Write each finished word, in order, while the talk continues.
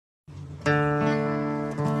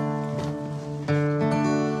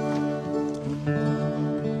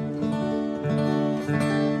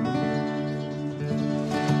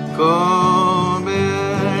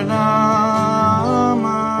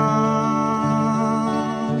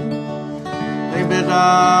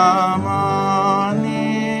Rama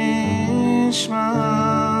Nishma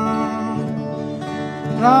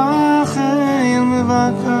Rachel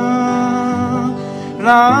Mevaka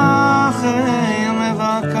Rachel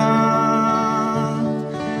Mevaka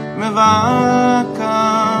Mevaka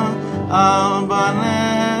Al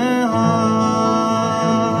Baneha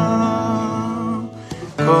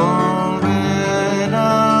Kol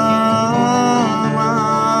Berama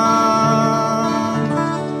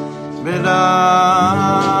Berama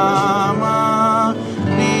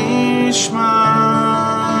Nishma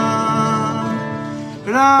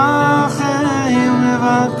Rachel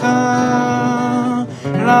Mevaka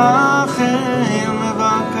Rachel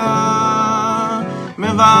Mevaka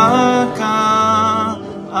Mevaka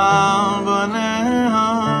Al Baneha.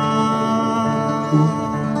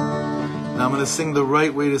 Now I'm going to sing the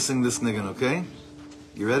right way to sing this niggun, okay?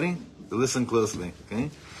 You ready? Listen closely, okay?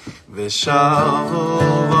 Veshavu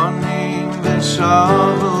banim,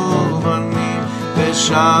 veshavu banim,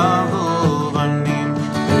 veshavu banim,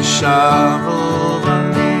 veshavu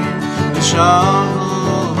banim, veshavu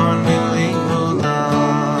banim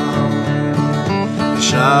likulam.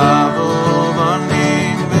 Veshavu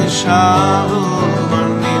banim, veshavu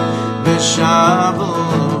banim, veshavu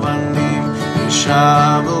banim,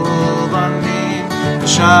 veshavu banim,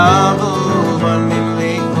 veshavu banim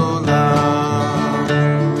likulam.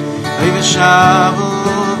 Veshavu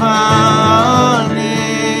banim,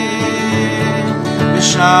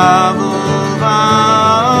 veshavu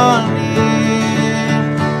banim,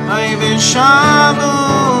 veshavu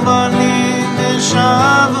banim,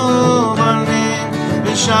 veshavu banim,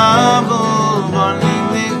 veshavu banim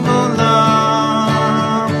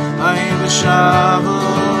likulam. Veshavu banim,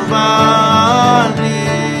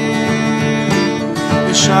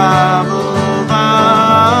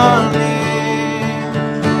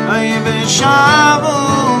 veshavu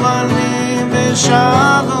banim, veshavu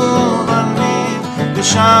banim, veshavu banim,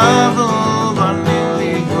 veshavu banim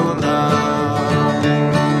likulam.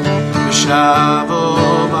 Veshavu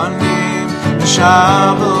banim,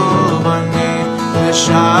 veshavu banim,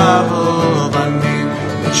 veshavu banim,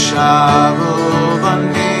 veshavu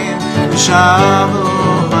banim, veshavu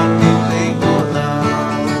banim likulam.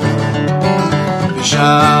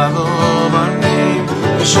 Veshavu banim,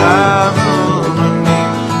 veshavu banim,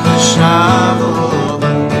 veshavu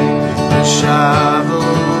banim, veshavu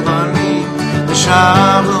banim,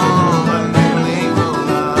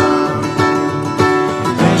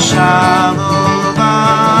 veshavu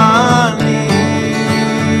banim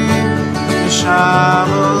likulam.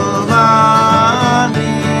 Veshavu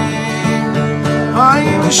banim,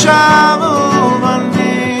 veshavu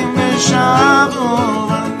banim, veshavu banim, veshavu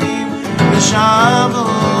banim, veshavu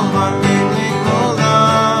banim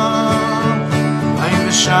likulam.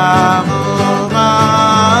 Veshavu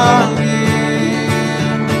banim,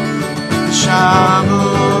 veshavu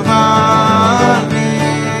banim,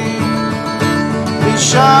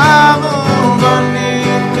 veshavu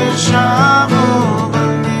banim, veshavu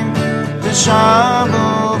banim, veshavu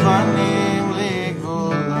banim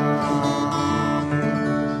likulam.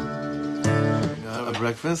 A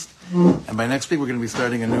breakfast, and by next week we're going to be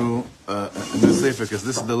starting a new sefer, because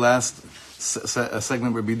this is the last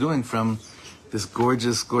segment we'll be doing from this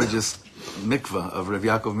gorgeous mikvah of Rav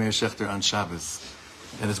Yaakov Meir Shechter on Shabbos.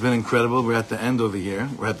 And it's been incredible. We're at the end over here.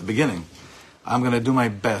 We're at the beginning. I'm going to do my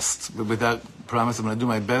best. But without promise, I'm going to do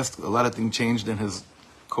my best. A lot of things changed in his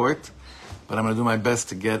court, but I'm going to do my best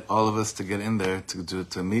to get all of us to get in there,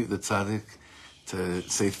 to meet the tzaddik, to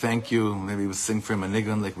say thank you. Maybe we sing for him a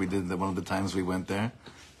niggun like we did one of the times we went there.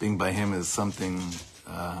 Being by him is something...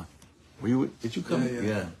 did you come?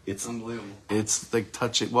 Yeah. It's unbelievable. It's like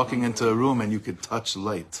walking into a room and you could touch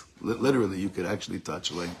light. Literally, you could actually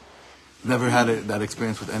touch light. Never had that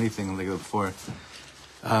experience with anything like that before.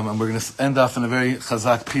 And we're going to end off in a very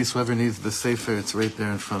chazak piece. Whoever needs the sefer, it's right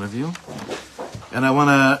there in front of you. And I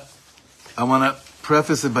want to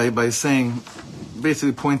preface it by saying,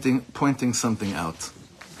 basically pointing something out.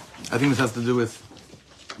 I think this has to do with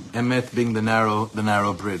emet being the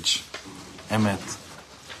narrow bridge. Emet.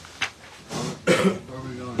 Where are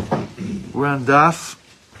we going? We're on Daf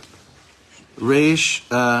Reish.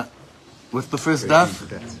 What's the first Daf?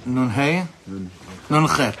 Nun Hey? Nun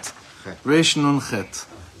Chet. Reish Nun Chet.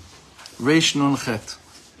 Reish Nun Chet.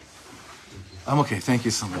 I'm okay. Thank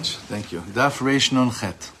you so much. Thank you. Daf Reish Nun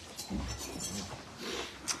Chet.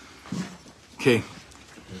 Okay.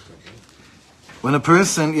 When a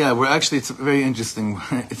person, it's very interesting.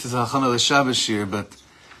 It's a Hachana L'Shabbos shir, but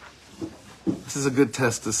this is a good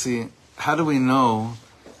test to see. How do we know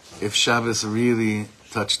if Shabbos really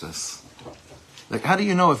touched us? Like, how do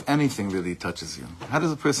you know if anything really touches you? How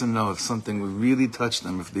does a person know if something would really touch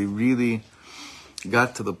them, if they really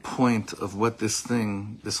got to the point of what this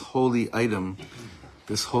thing, this holy item,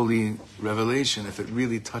 this holy revelation, if it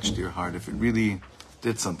really touched your heart, if it really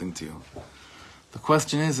did something to you? The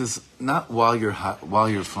question is not while you're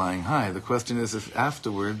flying high. The question is if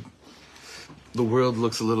afterward the world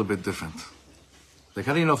looks a little bit different. Like,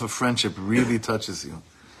 how do you know if a friendship really touches you?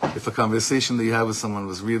 If a conversation that you have with someone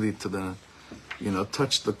was really to the,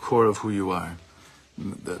 touch the core of who you are.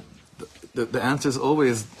 The answer is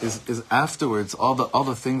always is afterwards. All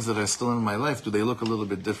the things that are still in my life, do they look a little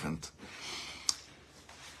bit different?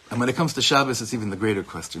 And when it comes to Shabbos, it's even the greater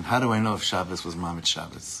question. How do I know if Shabbos was Mamit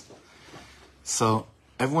Shabbos? So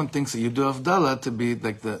everyone thinks that you do Havdala to be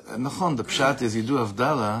like the pshat is you do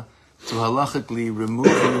Havdala to halachically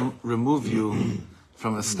remove you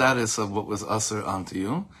from a status of what was asr onto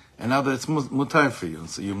you, and now that it's mutar for you,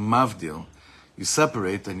 so you mavdil, you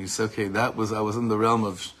separate, and you say, okay, I was in the realm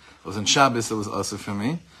of, I was in Shabbos, it was asr for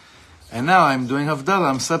me, and now I'm doing Havdala,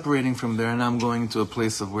 I'm separating from there, and I'm going to a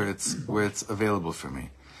place of where it's available for me.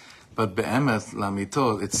 But be'emet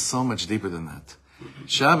lamito, it's so much deeper than that. If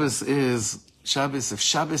Shabbos is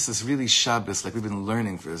really Shabbos, like we've been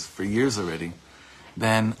learning for years already,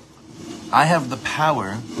 then I have the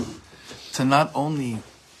power to not only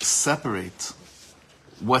separate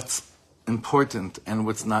what's important and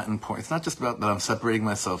what's not important. It's not just about that I'm separating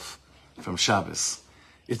myself from Shabbos.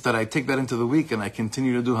 It's that I take that into the week and I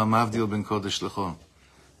continue to do Hamavdil ben Kodesh L'chol,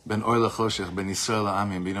 ben Or L'choshech, ben Yisrael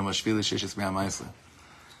La'amim, ben Yomashvi L'sheshes Mi'amayse.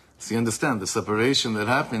 So you understand, the separation that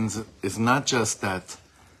happens is not just that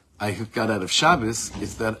I got out of Shabbos,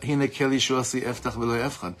 it's that Hine Keli Shuasi Eftach V'lo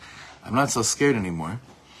Efchad. I'm not so scared anymore,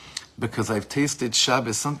 because I've tasted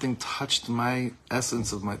Shabbos. Something touched the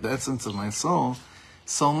essence of my soul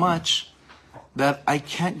so much that I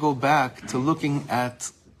can't go back to looking at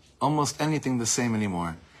almost anything the same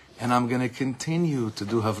anymore. And I'm going to continue to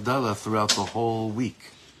do Havdalah throughout the whole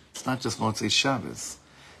week. It's not just Motzei Shabbos.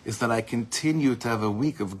 It's that I continue to have a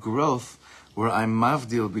week of growth where I'm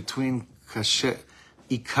mavdil between kasher,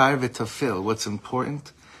 ikar v'tafil, what's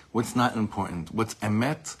important, what's not important, what's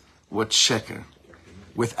emet, what's sheker.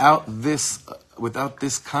 Without this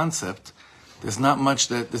concept, there's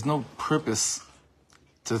no purpose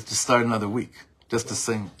to start another week. Just to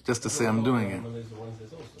say I'm doing it.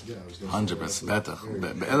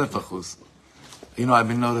 100%. Be'elef. I've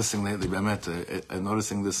been noticing lately, I'm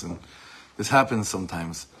noticing this, and this happens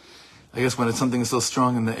sometimes. I guess when it's something so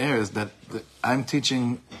strong in the air, is that I'm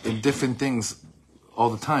teaching in different things all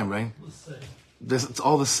the time, right? It's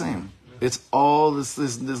all the same. It's all this.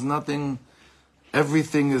 There's nothing.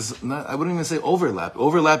 Everything is not. I wouldn't even say overlap.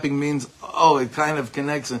 Overlapping means it kind of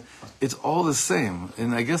connects. It's all the same.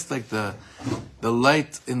 And I guess like the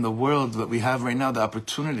light in the world that we have right now, the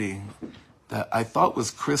opportunity that I thought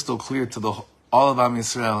was crystal clear to all of Am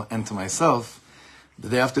Yisrael and to myself, the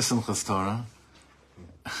day after Simchas Torah,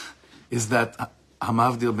 is that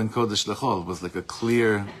Hamavdil ben Kodesh L'chol was like a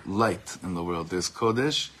clear light in the world. There's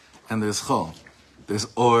Kodesh and there's Chol. There's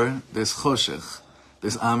Or, there's Choshech.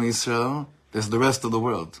 There's Am Yisrael, there's the rest of the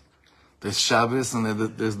world. There's Shabbos and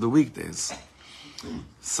there's the weekdays.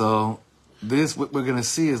 So what we're going to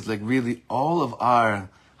see is like really all of our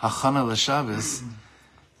Hachana l'Shabbos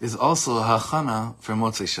is also a Hachana for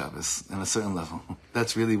Motzei Shabbos in a certain level.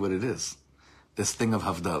 That's really what it is. This thing of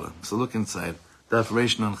Havdalah. So look inside. Daf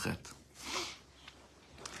Reish Nun Chet.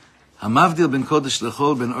 Hamavdil ben Kodesh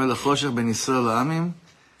L'chol, ben Or L'choshech, ben Yisrael La'amim,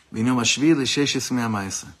 ben Yom HaShvi L'sheshes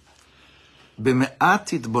Mi'amayse.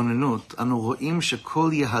 במעט התבוננות, אנו רואים שכל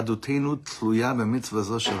יהדותנו תלויה במצווה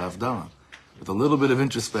זו של הבדלה. With a little bit of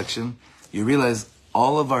introspection, you realize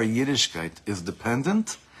all of our Yiddishkeit is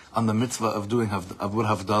dependent on the mitzvah of what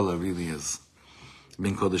Havdala really is.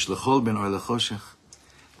 בין קודש לחול, בין אור לחושך.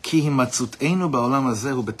 כי הימצאותנו בעולם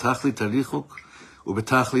הזה הוא בתכלית הריחוק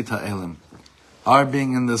ובתכלית האלם. Our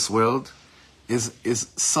being in this world is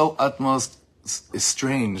so utmost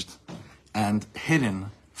estranged and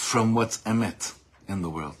hidden from what's emet in the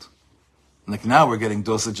world. Like now we're getting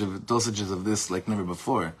dosages of this like never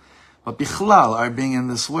before. But bichlal, our being in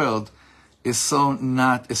this world is so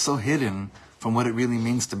hidden from what it really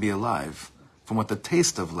means to be alive, from what the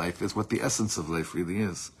taste of life is, what the essence of life really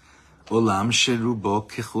is. Olam sherubo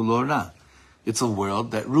kechulo ra. It's a world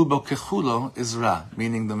that rubo kechulo is ra,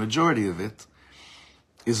 meaning the majority of it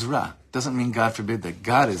is ra. Doesn't mean, God forbid, that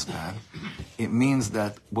God is bad. It means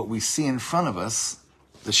that what we see in front of us,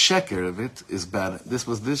 the sheker of it, is bad. This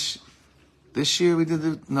year we did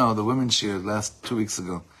it? No, the women's year 2 weeks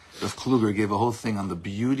ago. Rav Kluger gave a whole thing on the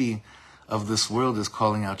beauty of this world is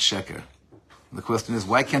calling out sheker. The question is,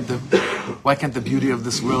 why can't the beauty of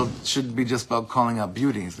this world should be just about calling out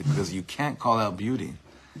beauty? It's because you can't call out beauty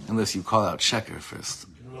unless you call out sheker first.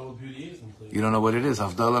 You don't know what beauty is. You don't know what it is.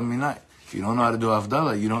 Havdala minai. If you don't know how to do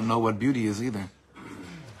Havdala, you don't know what beauty is either.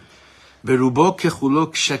 Berubo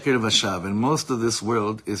kechulok sheker v'shav. And most of this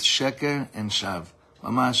world is sheker and shav.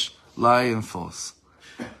 Mamash, lie and false.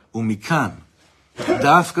 Umikan.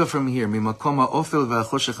 Dafka from here, mimakom ha'ofel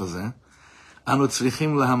v'achoshech hazeh, anu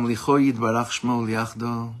tzrichim lahamlicho yitbarach shmo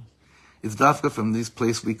liachdo. It's dafka from this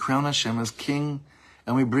place we crown Hashem as king,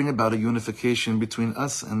 and we bring about a unification between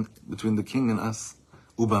us and between the king and us.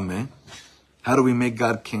 Ubameh. How do we make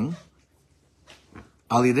God king?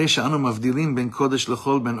 Al yidei she'anu mavdilim ben kodesh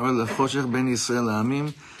lechol, ben or lechoshech, ben Yisrael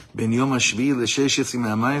la'amim, ben yom hashvi'i l'sheish yitzim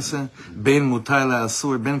ha'mayse, ben mutai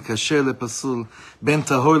la'asur, ben kasher le'pasul, ben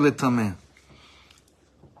tahor le'tameh.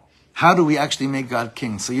 How do we actually make God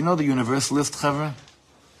king? So you know the universalist chevra?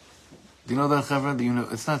 Do you know that chevra?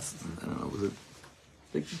 It's not, I don't know, was it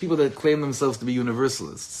like people that claim themselves to be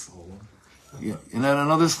universalists? You don't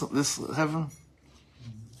know this chevra?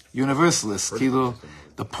 Universalists. Kilo,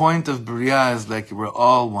 the point of Bria is like we're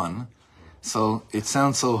all one. So it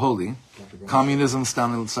sounds so holy. Communism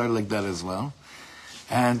started like that as well.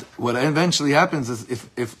 And what eventually happens is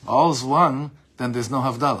if all's one, then there's no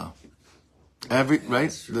Havdala.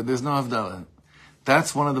 Right? There's no Havdala.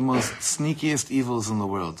 That's one of the most sneakiest evils in the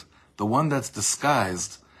world. The one that's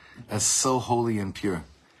disguised as so holy and pure.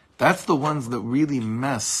 That's the ones that really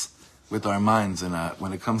mess with our minds and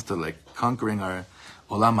when it comes to like conquering our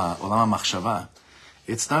olama machshava.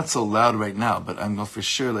 It's not so loud right now, but I know for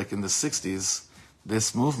sure like in the 60s,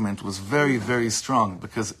 this movement was very, very strong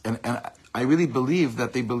because, and I really believe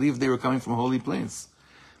that they believed they were coming from a holy place.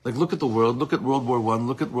 Like, look at the world, look at World War I,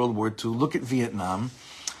 look at World War II, look at Vietnam.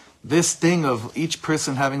 This thing of each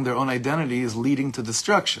person having their own identity is leading to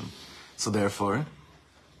destruction. So therefore,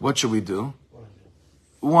 what should we do?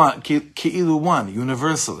 Ki'ilu one,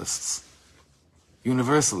 universalists.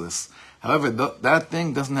 Universalists. However, that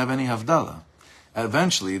thing doesn't have any Havdala.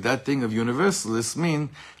 Eventually, that thing of universalists mean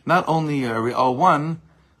not only are we all one,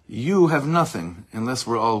 you have nothing unless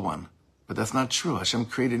we're all one. But that's not true. Hashem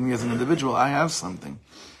created me as an individual. I have something.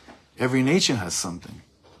 Every nation has something.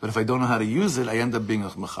 But if I don't know how to use it, I end up being a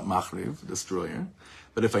machriv, destroyer.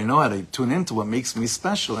 But if I know how to tune into what makes me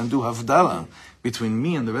special and do havdala between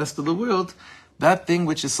me and the rest of the world, that thing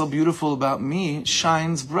which is so beautiful about me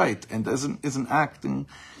shines bright and isn't acting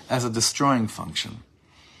as a destroying function.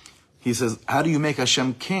 He says, how do you make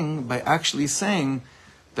Hashem king? By actually saying,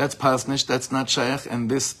 that's pasnish, that's not shaykh, and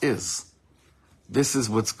this is. This is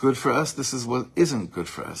what's good for us, this is what isn't good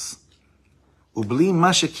for us. Ubli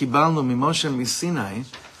mashe kibalnu mimoshe misinai,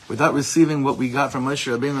 without receiving what we got from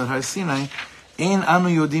Moshe Rabbeinu at Har Sinai, ein anu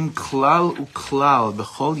yodim klal uklal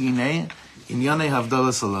b'chol yinei inyanei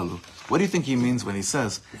havdala salalu. What do you think he means when he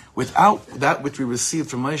says, without that which we received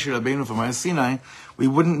from Moshe Rabbeinu from Har Sinai, we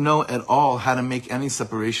wouldn't know at all how to make any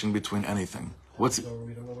separation between anything. What's it? So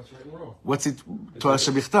we don't know what's right and wrong. What's it? Torah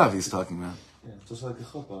Shebichtav he's talking about. Yeah, just like a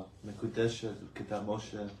chuppah, mekudeshet, k'tam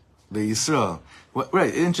Moshe. The Yisrael.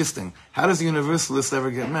 Right, interesting. How does a universalist ever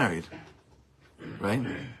get married? Right?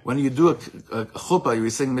 When you do a chuppah, you're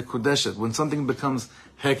saying mekudeshet. When something becomes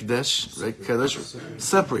hekdesh, right, kadesh,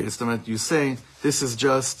 separate. It's the moment you say, this is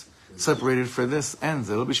just separated for this ends.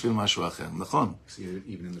 It'll be shvil mashu acher. Nachon. See,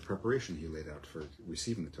 even in the preparation he laid out for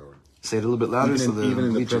receiving the Torah. Say it a little bit louder. Even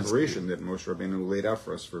in the preparation that Moshe Rabbeinu laid out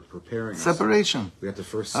for us for preparing separation. us. We have to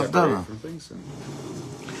first separate Havdala. from things.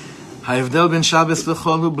 Ha'evdel ben Shabbos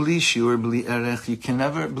v'chol hu bli shiur bli erech. You can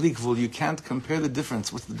never, bli gvul, you can't compare the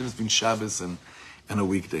difference. What's the difference between Shabbos and a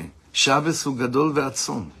weekday? Shabbos hu gadol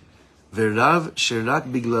ve'atzon. Ve'rav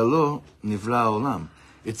sherak biglalo nivra olam.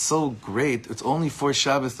 It's so great, it's only for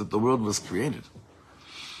Shabbos that the world was created.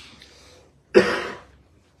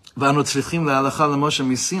 We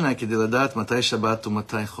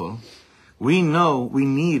know, we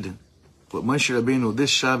need what Moshe Rabbeinu,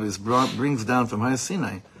 this Shabbos, brings down from Har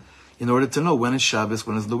Sinai, in order to know when is Shabbos,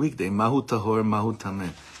 when is the weekday. Mahu tahor, mahu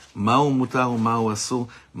tameh. Mahu mutahu, mahu asur.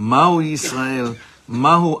 Mahu Yisrael,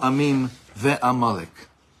 mahu amim, ve'amalek.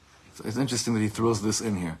 So it's interesting that he throws this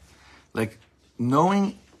in here. Like,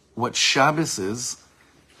 knowing what Shabbos is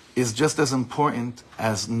just as important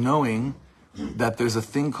as knowing that there's a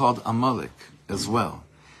thing called Amalek as well.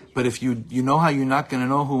 But if you know how you're not going to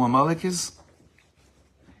know who Amalek is?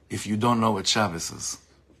 If you don't know what Shabbos is.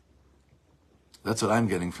 That's what I'm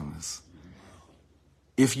getting from this.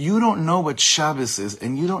 If you don't know what Shabbos is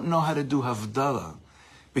and you don't know how to do Havdala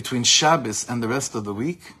between Shabbos and the rest of the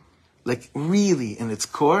week, like really in its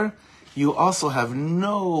core, you also have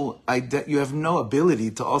no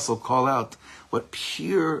ability to also call out what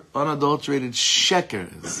pure, unadulterated sheker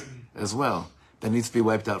is as well, that needs to be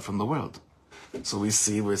wiped out from the world. So we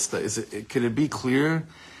see, could it be clear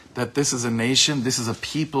that this is a nation, this is a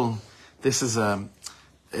people, it's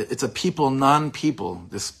a people, non-people,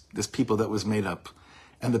 this people that was made up.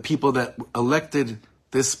 And the people that elected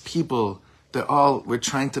this people, we're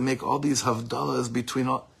trying to make all these havdalas between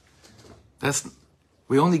all,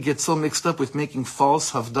 we only get so mixed up with making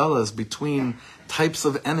false havdalas between types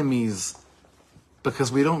of enemies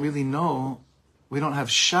because we don't really know, we don't have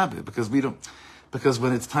Shabbat, because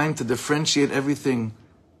when it's time to differentiate everything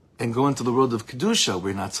and go into the world of Kedusha,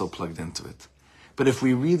 we're not so plugged into it. But if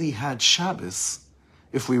we really had Shabbos,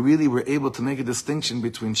 if we really were able to make a distinction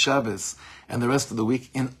between Shabbos and the rest of the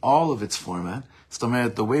week in all of its format,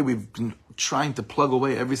 the way we've been trying to plug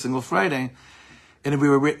away every single Friday, and if we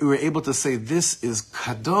were able to say this is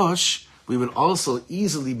Kadosh, we would also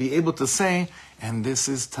easily be able to say, and this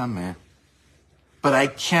is Tameh. But I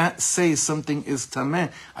can't say something is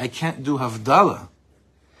Tameh. I can't do Havdala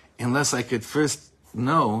unless I could first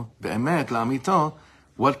know, Be'emet, La'amito,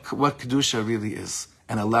 what Kedusha really is,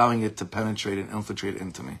 and allowing it to penetrate and infiltrate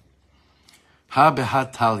into me. Ha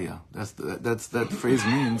behat talia. That phrase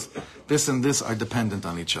means this and this are dependent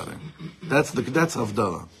on each other. That's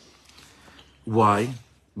Havdalah. Why?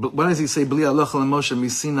 But why does he say, without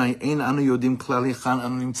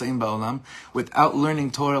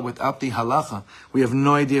learning Torah, without the halacha, we have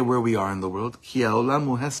no idea where we are in the world.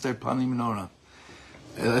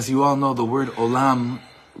 As you all know, the word olam,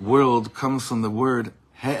 world, comes from the word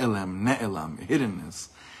he'elam, ne'elam, hiddenness.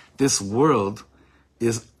 This world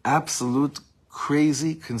is absolute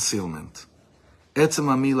crazy concealment. Etzem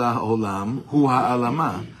hamila olam hu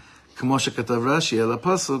ha'alama. K'mo shekatav Rashi el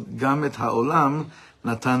hapasuk, gam et ha'olam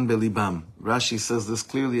natan belibam. Rashi says this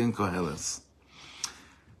clearly in Koheles.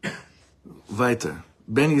 Weiter.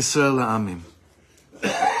 Ben Yisrael la'amim.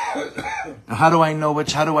 Now, how do I know what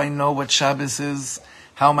Shabbos is?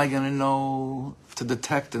 How am I going to know to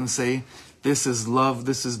detect and say, this is love,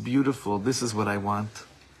 this is beautiful, this is what I want?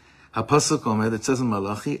 HaPasuk Omed, it says in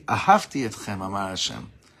Malachi, Ahavti etchem, amar Hashem.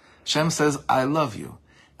 Hashem says, I love you.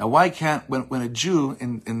 Now why can't, when a Jew,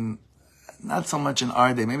 in not so much in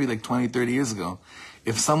our day, maybe like 20, 30 years ago,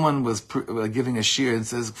 if someone was giving a shir and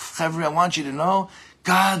says, Chevri, I want you to know,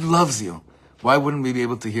 God loves you. Why wouldn't we be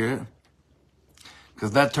able to hear it?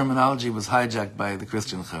 Because that terminology was hijacked by the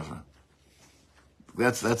Christian Chevra.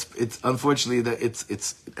 It's unfortunately that it's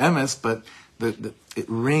emes, but it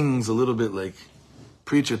rings a little bit like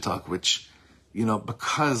preacher talk, which,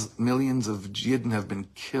 because millions of Yidden have been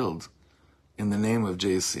killed in the name of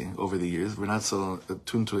JC over the years. We're not so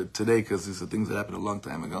attuned to it today because these are things that happened a long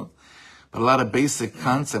time ago. But a lot of basic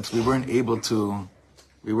concepts we weren't able to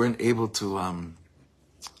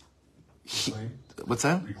what's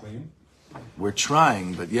that? Reclaim? We're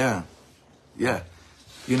trying, but yeah.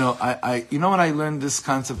 You know when I learned this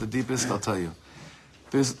concept the deepest, I'll tell you.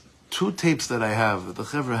 There's 2 tapes that I have, that the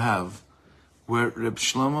Chevra have, where Reb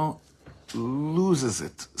Shlomo loses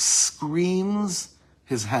it, screams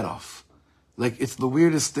his head off. Like, it's the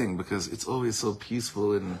weirdest thing, because it's always so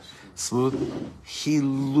peaceful and smooth. He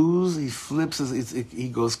flips he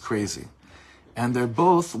goes crazy. And they're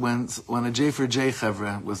both when a J for J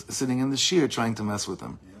Chevra was sitting in the shir trying to mess with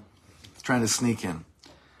him, trying to sneak in.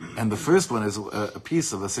 And the first one is a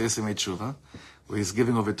piece of a Seisei Tshuva, where he's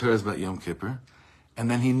giving over Torahs about Yom Kippur. And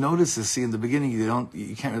then he notices, in the beginning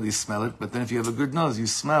you can't really smell it, but then if you have a good nose, you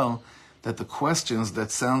smell that the questions that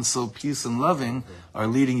sound so peace and loving are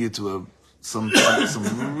leading you to some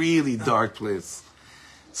really dark place.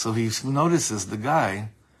 So he notices the guy,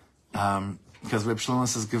 because Reb Shlomo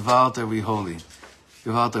says, Gewalt, are we holy?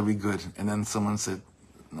 Gewalt, are we good? And then someone said,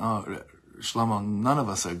 no, Shlomo, none of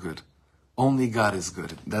us are good. Only God is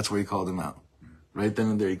good. That's where he called him out. Right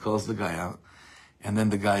then and there, he calls the guy out. And then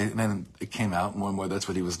then it came out more and more, that's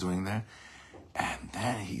what he was doing there. And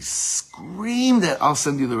then he screamed I'll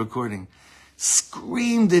send you the recording,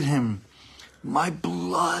 screamed at him, my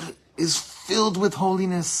blood is filled with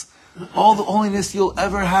holiness. All the holiness you'll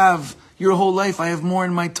ever have, your whole life, I have more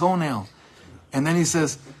in my toenail. And then he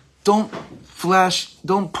says, don't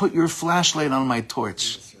put your flashlight on my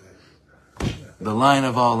torch. The line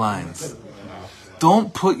of all lines.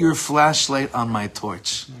 Don't put your flashlight on my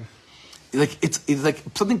torch. It's like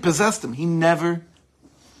something possessed him. He never,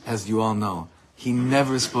 as you all know, he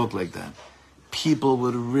never spoke like that. People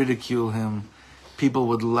would ridicule him. People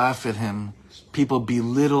would laugh at him. People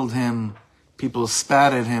belittled him. People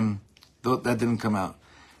spat at him. That didn't come out.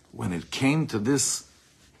 When it came to this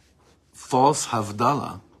false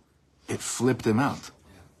Havdala, it flipped him out.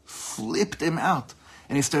 Flipped him out.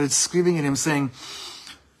 And he started screaming at him saying,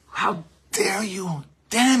 how dare you?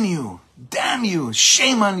 Damn you! Damn you!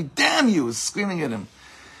 Shame on you! Damn you! Screaming at him.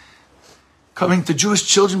 Coming to Jewish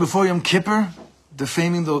children before Yom Kippur,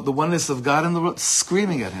 defaming the oneness of God in the world,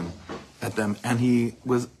 screaming at them. And he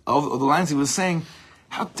was, all the lines he was saying,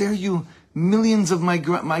 how dare you? Millions of my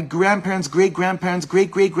grandparents, great-grandparents,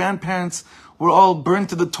 great-great-grandparents were all burned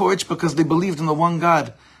to the torch because they believed in the one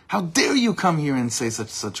God. How dare you come here and say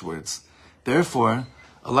such words? Therefore,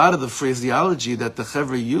 a lot of the phraseology that the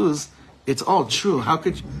Chevra use, it's all true.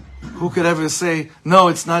 Who could ever say, no,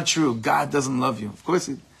 it's not true, God doesn't love you? Of course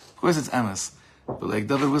it's emes. But like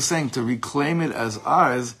David was saying, to reclaim it as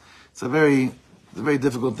ours, it's a very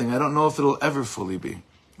difficult thing. I don't know if it'll ever fully be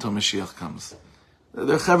till Mashiach comes.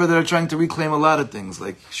 There are Chevra that are trying to reclaim a lot of things.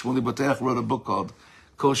 Like Shmuley Boteach wrote a book called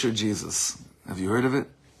Kosher Jesus. Have you heard of it?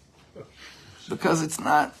 Because it's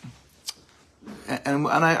not... And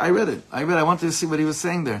I read it. I wanted to see what he was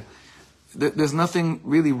saying there. There's nothing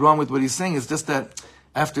really wrong with what he's saying. It's just that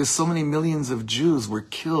after so many millions of Jews were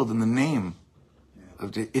killed in the name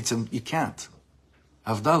of you can't.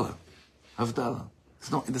 Havdala.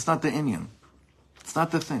 It's not the Indian. It's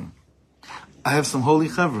not the thing. I have some holy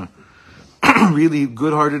Chevra, really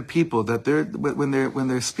good-hearted people that when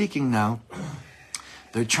they're speaking now,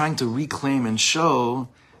 they're trying to reclaim and show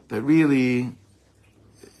that really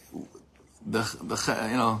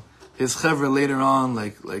his Chevra later on,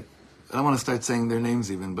 like I don't want to start saying their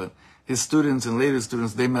names even, but his students and later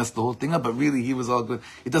students, they messed the whole thing up, but really he was all good.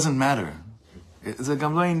 It doesn't matter. It's a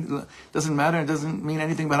Gamloin, it doesn't matter. It doesn't mean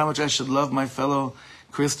anything about how much I should love my fellow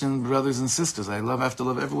Christian brothers and sisters. I have to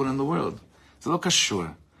love everyone in the world. It's a lo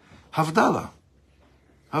kashur. Havdala.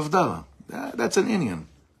 That's an Indian.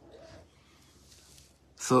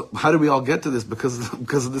 So how do we all get to this? Because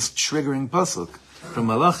of this triggering pasuk from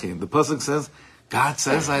Malachi. The pasuk says, God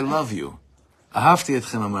says, I love you. Ahavti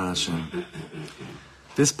etchem amar Hashem.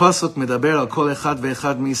 This pasuk medaber al kol echad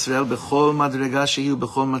ve'echad miYisrael bechol madrega shehi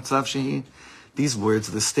bechol matzav shehi. These words,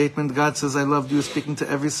 the statement, God says, I love you, is speaking to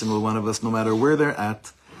every single one of us, no matter where they're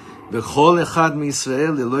at. Bechol echad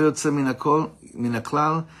miYisrael lelo yotze min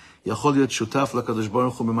haklal yachol yot shutaf lakadosh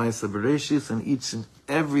baruch hu b'ma'aseh bereshis, and each and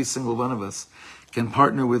every single one of us can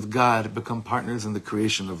partner with God, become partners in the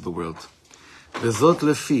creation of the world. Vezot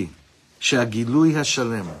lefi she'agilui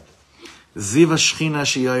hashalem ziv hashchina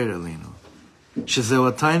sheyair elinu שזהו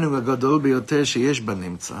התענוג הגדול ביותר שיש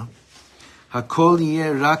בנמצא, הכל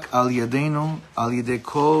יהיה רק על ידינו, על ידי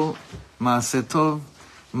כל מעשה טוב,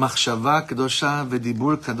 מחשבה קדושה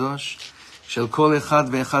ודיבור קדוש של כל אחד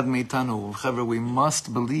ואחד מאיתנו. However, we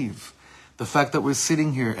must believe the fact that we're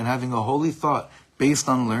sitting here and having a holy thought based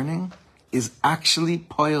on learning is actually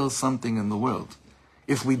poil something in the world.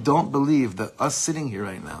 If we don't believe that us sitting here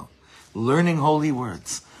right now, learning holy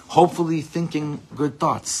words, hopefully thinking good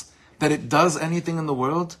thoughts, that it does anything in the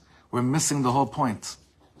world, we're missing the whole point.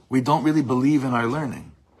 We don't really believe in our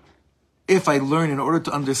learning. If I learn in order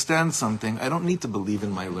to understand something, I don't need to believe in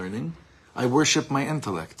my learning. I worship my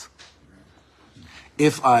intellect.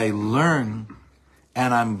 If I learn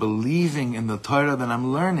and I'm believing in the Torah that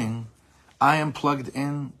I'm learning, I am plugged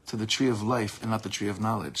in to the tree of life and not the tree of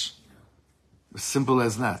knowledge. As simple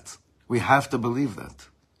as that. We have to believe that.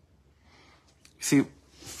 See,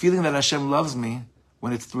 feeling that Hashem loves me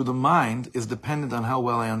when it's through the mind is dependent on how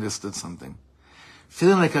well I understood something.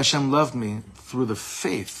 Feeling like Hashem loved me through the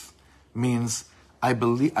faith means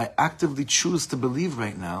I actively choose to believe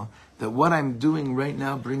right now that what I'm doing right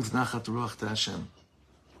now brings nachat ruach to Hashem.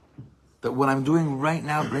 That what I'm doing right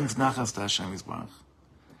now brings nachas to Hashem Yisbarach.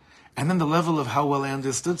 And then the level of how well I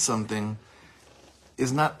understood something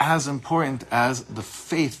is not as important as the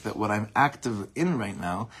faith that what I'm active in right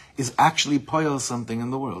now is actually poil something in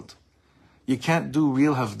the world. You can't do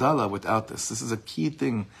real Havdala without this. This is a key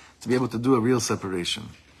thing to be able to do a real separation.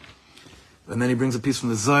 And then he brings a piece from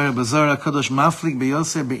the Zohar. B'Zohar HaKadosh maflik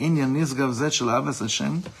b'yoseh b'inyan nizgav zet shel avas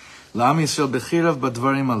Hashem la'am Yisrael b'chirav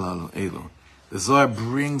b'dvarim alalu elu. The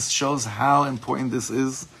Zohar shows how important this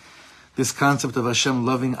is, this concept of Hashem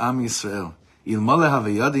loving Am Yisrael. Ilmale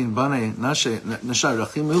havayadin b'nei nasha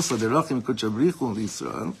rachim ilsa derachim kutchabrichu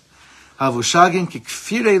l'Yisrael havushagin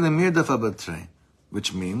kikfirei lemirdaf abatrei,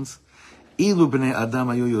 which means אילו בני אדם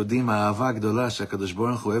היו יודעים האהבה הגדולה שהקדוש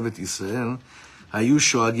ברוך הוא אוהב את ישראל, היו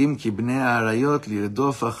שואגים כבני האריות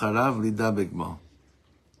לרדוף אחריו לדבק בו.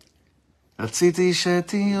 רציתי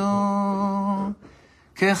שתהיו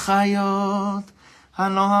כחיות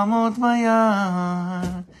הנוהמות ביער,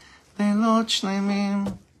 לילות שלמים.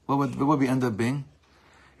 What would we end up being?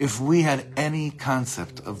 If we had any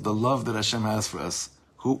concept of the love that Hashem has for us,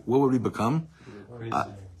 what would we become?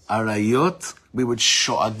 Arayot. We would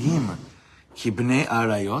shoagim. Kibnei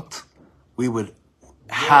arayot, we would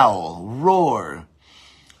howl, roar,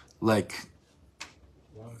 like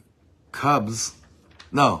cubs.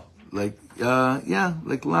 No, like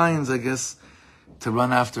like lions, I guess. To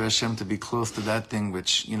run after Hashem, to be close to that thing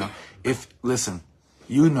which, listen,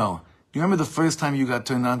 do you remember the first time you got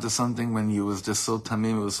turned on to something when you was just so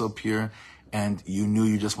tamim, it was so pure, and you knew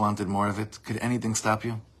you just wanted more of it? Could anything stop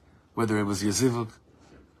you? Whether it was your zivug,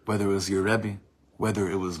 whether it was your Rebbe, whether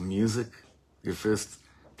it was music,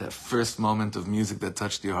 that first moment of music that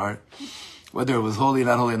touched your heart, whether it was holy,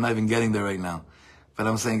 not holy, I'm not even getting there right now. But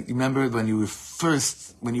I'm saying, remember when you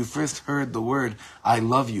first heard the word, I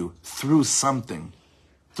love you, through something,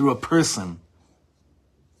 through a person,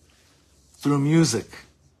 through music,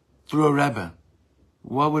 through a Rebbe,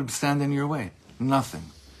 what would stand in your way? Nothing.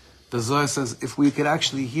 The Zohar says, if we could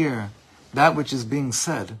actually hear that which is being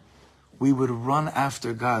said, we would run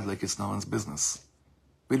after God like it's no one's business.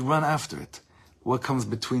 We'd run after it. What comes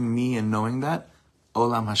between me and knowing that?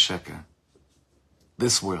 Olam HaSheker.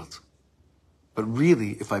 This world. But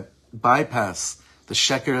really, if I bypass the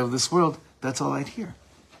sheker of this world, that's all I'd hear.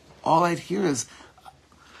 All I'd hear is,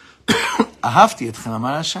 Ahavti etchem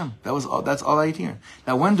amar Hashem. That's all I'd hear.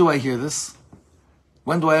 Now, when do I hear this?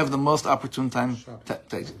 When do I have the most opportune time?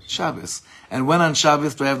 Shabbos. And when on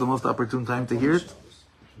Shabbos do I have the most opportune time to hear it?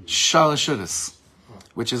 Shalashudas.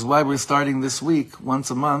 Which is why we're starting this week, once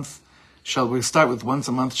a month. We start with once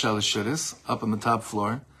a month Shalashudas, up on the top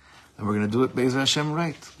floor. And we're going to do it Be'ez Hashem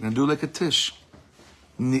right. We're going to do it like a tish.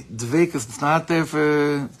 Dveikus, it's not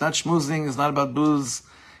schmoozing, it's not about booze.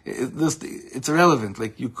 It's irrelevant.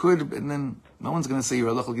 Like you could, and then no one's going to say you're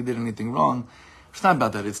a you did anything wrong. It's not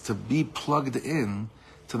about that. It's to be plugged in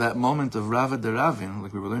to that moment of Rava Deravin,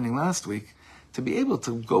 like we were learning last week, to be able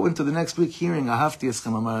to go into the next week hearing Ahavti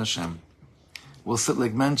Eschem Amar Hashem. We'll sit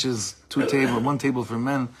like benches, one table for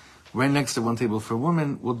men, right next to one table for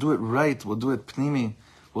women. We'll do it right. We'll do it pnimi.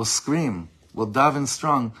 We'll scream. We'll daven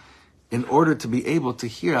strong in order to be able to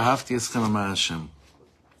hear Ahavti Eschem Amar Hashem.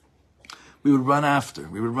 We would run after.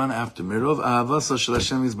 Merov ahavaso shel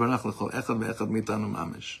Hashem yizbarach lechol echad ve'echad meitanu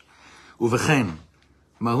mamish. Uvechen,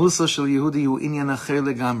 mahuso shel Yehudi hu inyan acher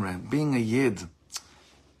legamre. Being a Yid,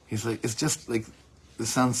 he's like, it's just like, this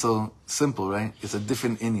sounds so simple, right? It's a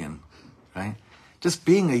different inyan, right? Just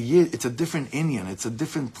being a Yid, it's a different inyan. It's a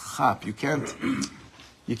different chap. You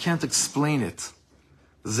can't explain it.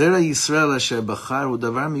 Zera Yisrael asher bachar hu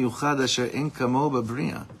davar miyuchad asher en kamo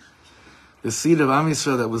b'briya. The seed of Am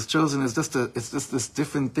Yisrael that was chosen is just this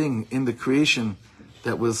different thing in the creation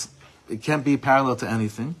it can't be parallel to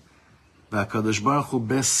anything. V'akadosh Baruch Hu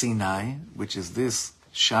bes Sinai, which is this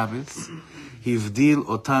Shabbos, hivdil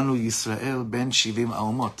otanu Yisrael ben shivim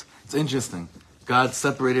aumot. It's interesting. God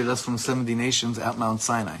separated us from 70 nations at Mount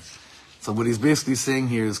Sinai. So what he's basically saying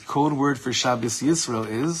here is code word for Shabbos Yisrael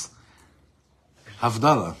is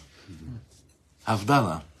Havdala.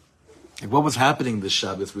 Havdala. Like what was happening this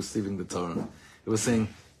Shabbos receiving the Torah? It was saying,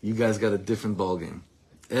 you guys got a different ballgame.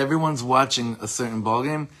 Everyone's watching a certain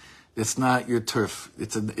ballgame. It's not your turf.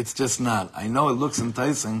 It's just not. I know it looks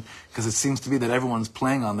enticing because it seems to be that everyone's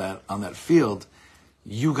playing on that field.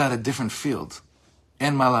 You got a different field.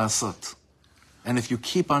 En malasot. And if you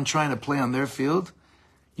keep on trying to play on their field,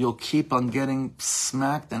 you'll keep on getting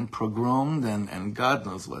smacked and pogromed and God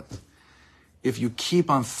knows what. If you keep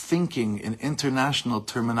on thinking in international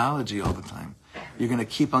terminology all the time, you're going to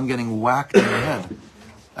keep on getting whacked in the head.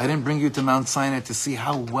 I didn't bring you to Mount Sinai to see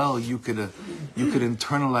how well you could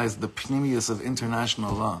internalize the pnimius of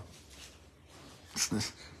international law.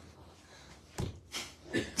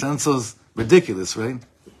 Sounds so ridiculous, right?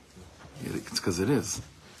 It's because it is.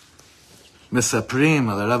 Mesaprim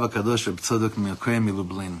al Rav HaKadosh Reb Tzadok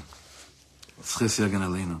Milublin.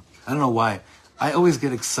 I don't know why. I always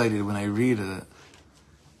get excited when I read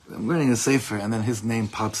I'm reading a sefer and then his name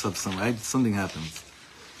pops up somewhere. Something happens.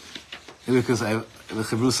 Maybe because I have a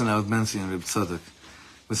chavrusa now with Mensi and Reb Tzadok.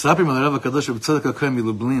 מספרים על הרב הקדוש רב צדוק הכהן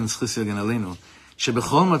מלובלין, זכות יגן עלינו,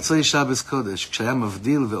 שבכל מוצאי שבס קודש, כשהיה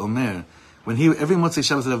מבדיל ואומר, every מוצאי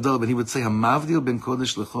שבס על הבדלה, when he would say, המבדיל בין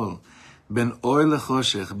קודש לחול, בין אור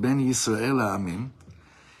לחושך, בין ישראל לעמים,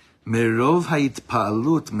 מרוב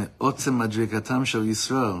ההתפעלות מעוצם מדרגתם של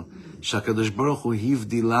ישראל, שהקדוש ברוך הוא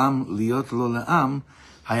הבדילם להיות לו לעם,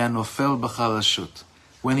 היה נופל בחלשות.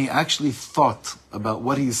 When he actually thought about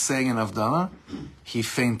what he's saying in Havdala, he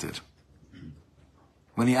fainted.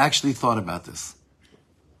 When he actually thought about this.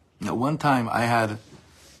 Now, one time I had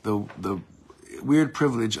the weird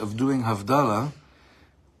privilege of doing Havdala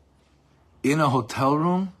in a hotel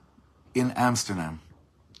room in Amsterdam.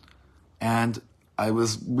 And I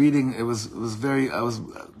was reading, I was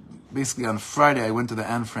basically on Friday, I went to the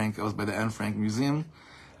Anne Frank, I was by the Anne Frank Museum.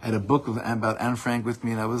 I had a book about Anne Frank with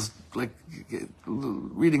me, and I was like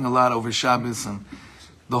reading a lot over Shabbos, and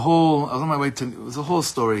I was on my way to, it was a whole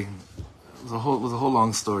story. It was a whole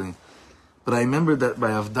long story. But I remember that by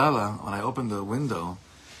Havdala, when I opened the window,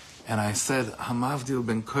 and I said, Hamavdil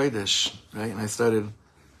ben Kodesh, right? And I started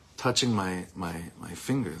touching my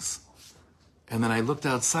fingers. And then I looked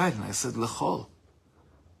outside and I said, Lechol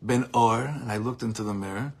ben Or, and I looked into the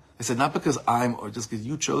mirror. I said, not because I'm Or, just because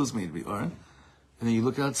you chose me to be Or. And then you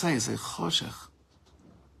look outside, you say, Choshech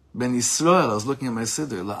ben Yisrael. I was looking at my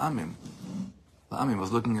siddur, La'amim. I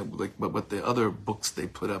was looking at like what the other books they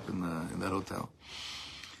put up in that hotel.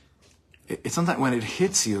 It's sometimes when it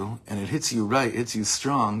hits you, and it hits you right, hits you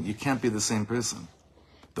strong, you can't be the same person.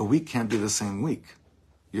 The week can't be the same week.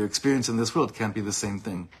 Your experience in this world can't be the same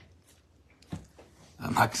thing.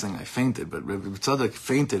 I'm not saying I fainted, but Rebbe Tzadok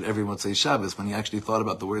fainted every Motzei Shabbos when he actually thought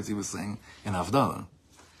about the words he was saying in Havdalah.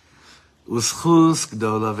 Uschus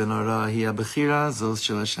gdola v'nora hi ha'bechira zos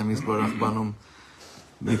shel Hashem yisborach banu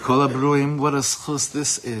mikol habruim. What a schus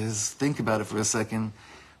this is. Think about it for a second.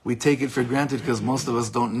 We take it for granted because most of us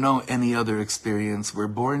don't know any other experience. We're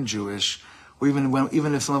born Jewish. Or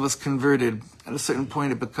even if some of us converted, at a certain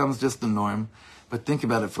point it becomes just the norm. But think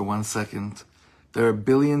about it for 1 second. There are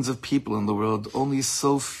billions of people in the world. Only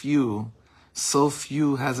so few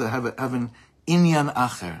have an inyan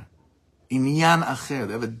acher. Inyan acher.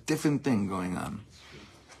 They have a different thing going on.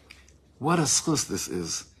 What a schus this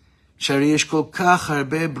is. There's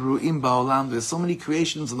so many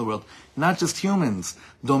creations in the world, not just humans.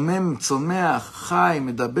 Domem, tzomeach, chai,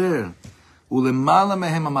 medaber, ulemala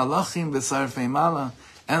mehem hamalachim v'sarfei mala,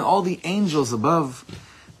 and all the angels above.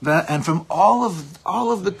 And from all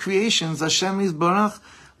of the creations, Hashem Yisborach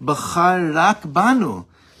b'char rak banu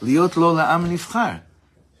liot lo la'am nifchar.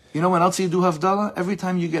 You know when else you do Havdalah? Every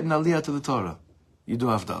time you get an aliyah to the Torah, you do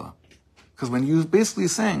Havdalah. Because when you basically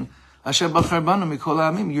saying Asher b'char banu mikol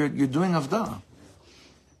ha'amim, you're doing Havdalah.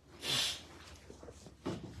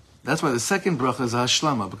 That's why the second bracha is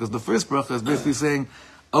Hashlama, because the first bracha is basically saying,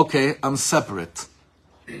 okay, I'm separate.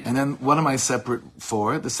 And then what am I separate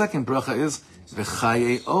for? The second bracha is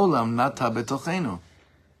V'chaye olam nata betochenu.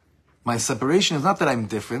 My separation is not that I'm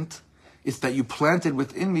different, it's that you planted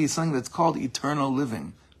within me something that's called eternal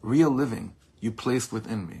living, real living, you placed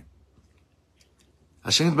within me.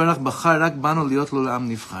 Hashem Yitbarach b'char rak banu liot lo la'am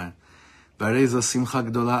nifchar. V'arei zo simcha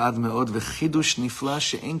gdola ad me'od v'chidush nifla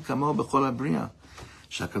she'en kamo b'chol habriya.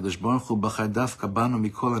 שהקדוש ברוך הוא בחר דווקא בנו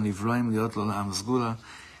מכל הנברואים להיות לו לעם סגולה.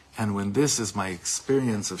 And when this is my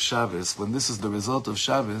experience of Shabbos, when this is the result of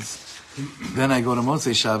Shabbos, then I go to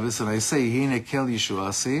Motzei Shabbos and I say, Hine kel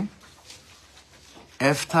Yeshuasi,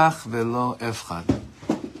 eftach velo efchad.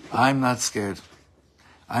 I'm not scared.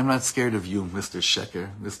 I'm not scared of you, Mr. Sheker,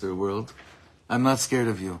 Mr. World. I'm not scared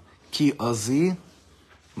of you. Ki ozi,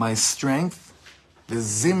 my strength, the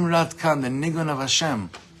zimrat kan, the nigun of Hashem,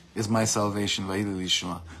 is my salvation. Vayili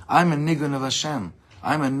Yeshua. I'm a nigun of Hashem.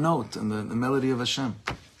 I'm a note in the melody of Hashem.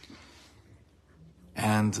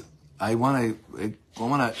 And I want to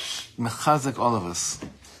mechazek all of us.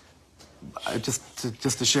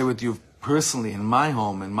 Just to share with you personally, in my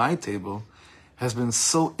home, in my table, has been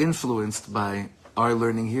so influenced by our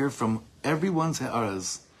learning here from everyone's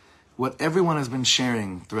ha'aras. What everyone has been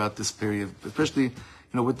sharing throughout this period, especially,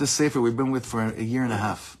 with this sefer we've been with for a year and a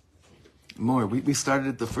half. More. We started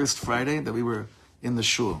it the first Friday that we were in the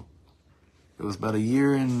shul. It was about a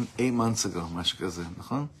year and 8 months ago. Mashu kazeh,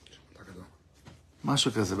 nachon? Mashu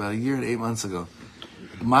kazeh, about a year and 8 months ago.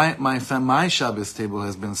 My Shabbos table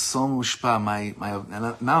has been so mushpa.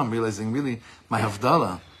 And now I'm realizing really my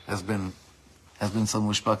Havdalah has been so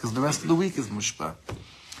mushpa because the rest of the week is mushpa.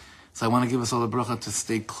 So I want to give us all a bracha to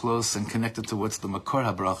stay close and connected to what's the makor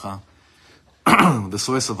habracha, the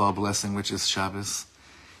source of all blessing, which is Shabbos.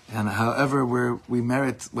 And whatever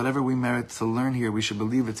we merit to learn here, we should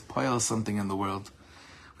believe it's poil something in the world.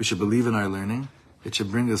 We should believe in our learning. It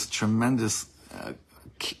should bring us tremendous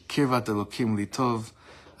kirvat elokim litov,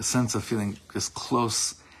 a sense of feeling just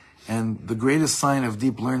close. And the greatest sign of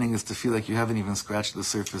deep learning is to feel like you haven't even scratched the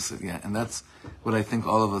surface yet. And that's what I think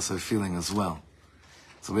all of us are feeling as well.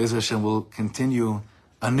 So Be'ez Hashem will continue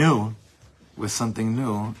anew with something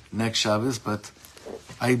new next Shabbos, but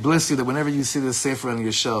I bless you that whenever you see this sefer on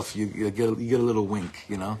your shelf, you get a little wink,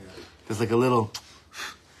 There's like a little,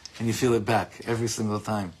 and you feel it back every single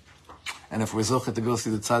time. And if we're zocheh to go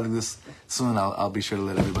see the tzaddik this soon, I'll be sure to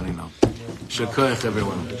let everybody know. Shakoyach,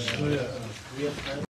 everyone.